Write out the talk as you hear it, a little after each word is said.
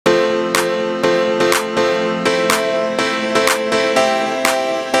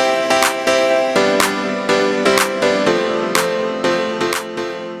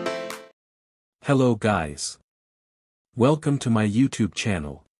Hello guys. Welcome to my YouTube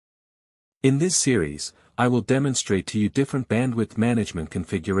channel. In this series, I will demonstrate to you different bandwidth management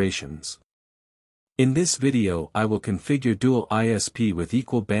configurations. In this video I will configure dual ISP with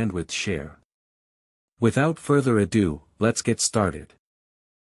equal bandwidth share. Without further ado, let's get started.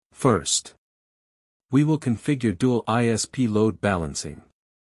 First, we will configure dual ISP load balancing.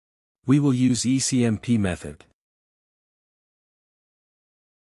 We will use ECMP method.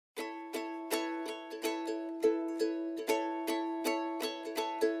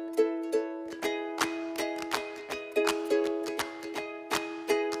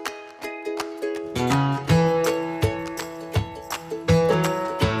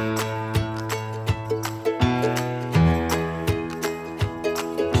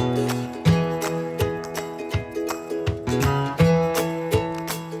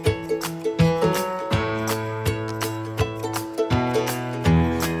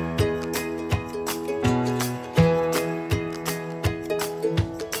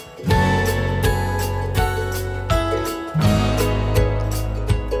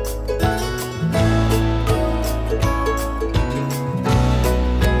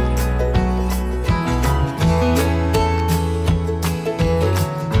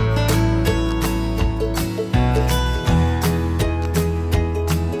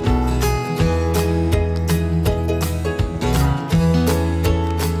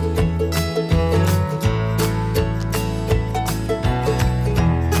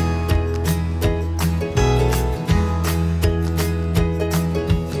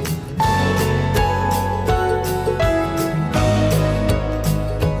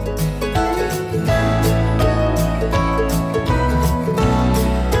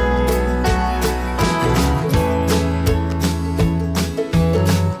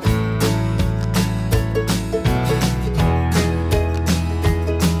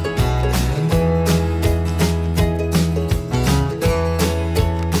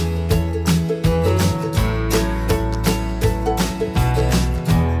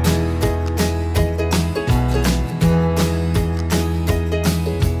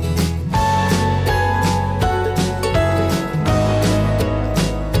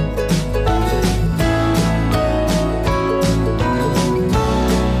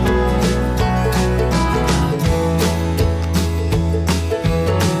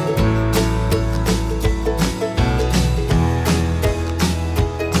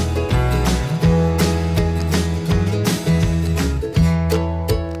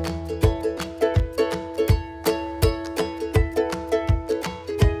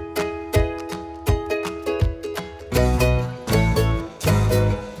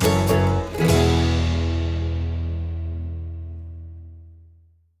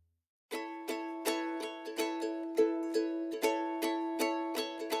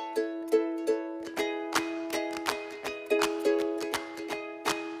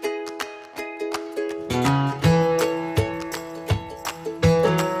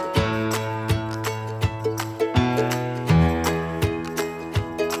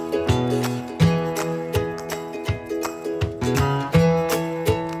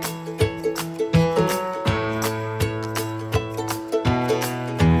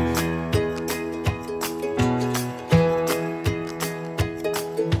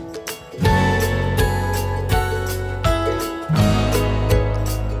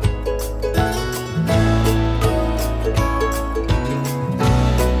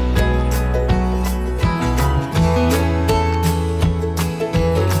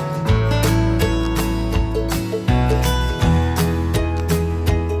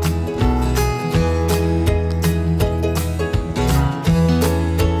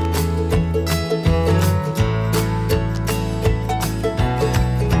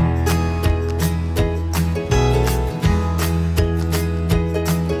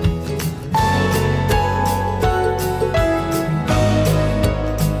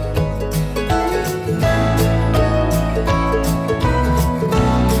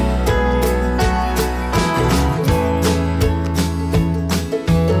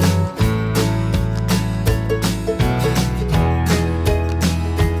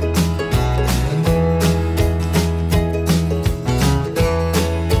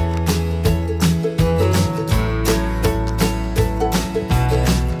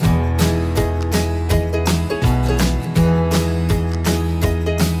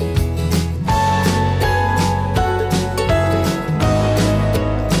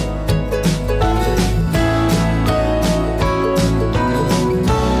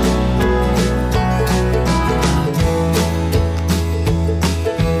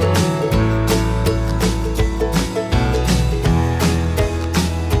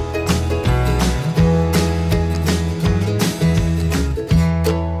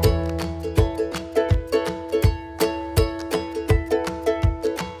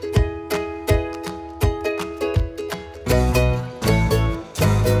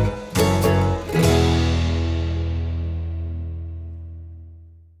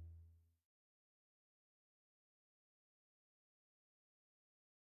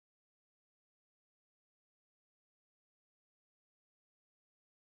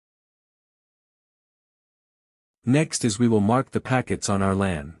 Next is we will mark the packets on our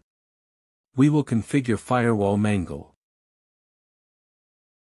LAN. We will configure Firewall Mangle.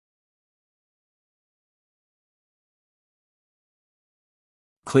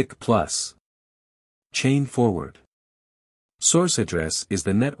 Click plus. Chain forward. Source address is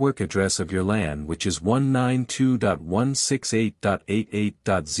the network address of your LAN, which is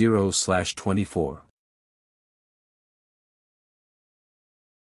 192.168.88.0/24.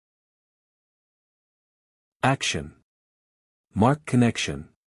 Action. Mark connection.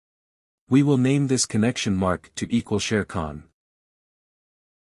 We will name this connection mark to equal sharecon.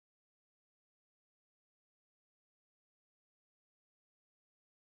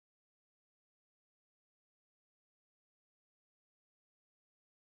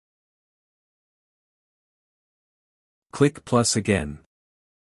 Click plus again.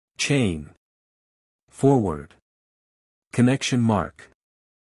 Chain. Forward. Connection mark.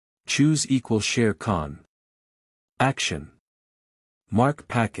 Choose equal sharecon. Action. Mark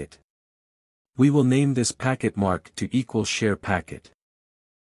packet. We will name this packet mark to equal share packet.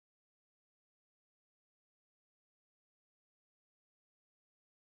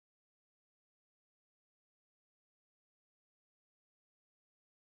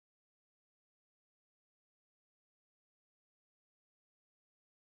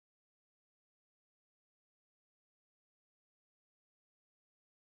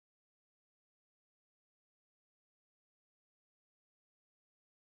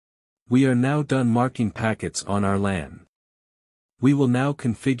 We are now done marking packets on our LAN. We will now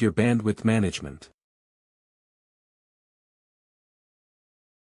configure bandwidth management.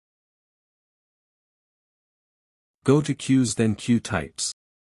 Go to queues, then queue types.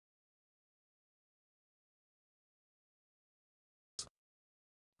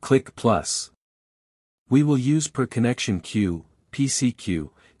 Click plus. We will use per connection queue, PCQ,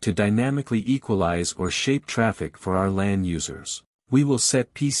 to dynamically equalize or shape traffic for our LAN users. We will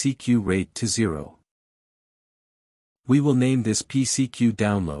set PCQ rate to 0. We will name this PCQ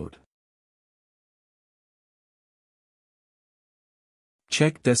download.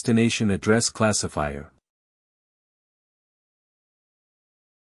 Check destination address classifier.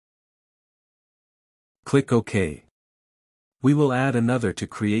 Click OK. We will add another to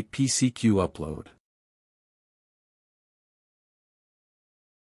create PCQ upload.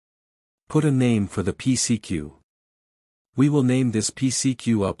 Put a name for the PCQ. We will name this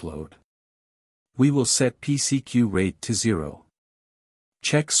PCQ upload. We will set PCQ rate to 0.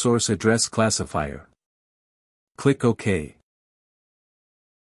 Check source address classifier. Click OK.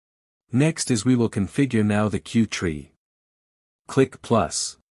 Next is we will configure now the queue tree. Click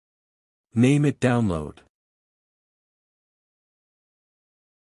plus. Name it download.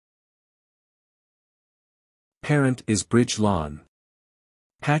 Parent is bridge LAN.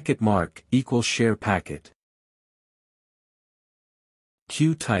 Packet mark equals share packet.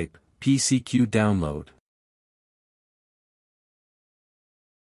 Queue type, PCQ download.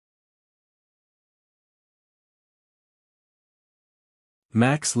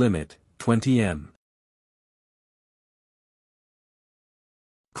 Max limit, 20 M.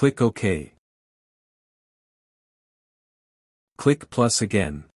 Click OK. Click plus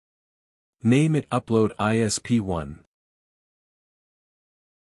again. Name it upload ISP1.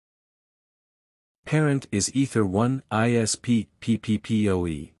 Parent is Ether1 ISP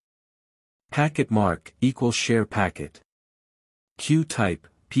PPPoE. Packet mark equals share packet. Queue type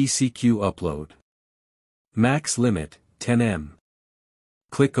PCQ upload. Max limit 10 M.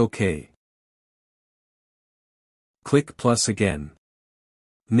 Click OK. Click plus again.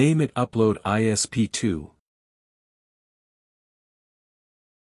 Name it upload ISP2.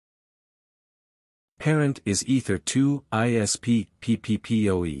 Parent is Ether2 ISP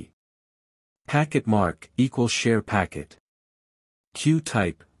PPPoE. Packet mark equals share packet. Queue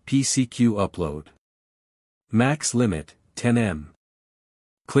type PCQ upload. Max limit 10 M.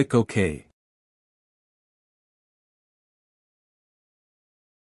 Click OK.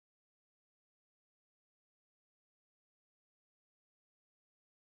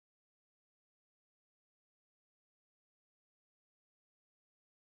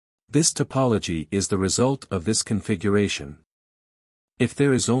 This topology is the result of this configuration. If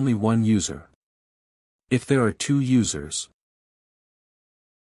there is only one user. If there are 2 users.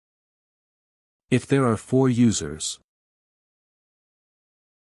 If there are 4 users.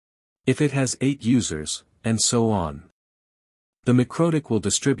 If it has 8 users, and so on. The Mikrotik will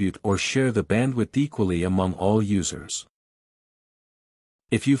distribute or share the bandwidth equally among all users.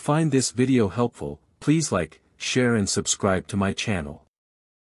 If you find this video helpful, please like, share and subscribe to my channel.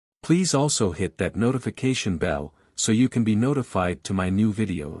 Please also hit that notification bell, so you can be notified to my new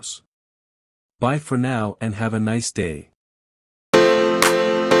videos. Bye for now and have a nice day.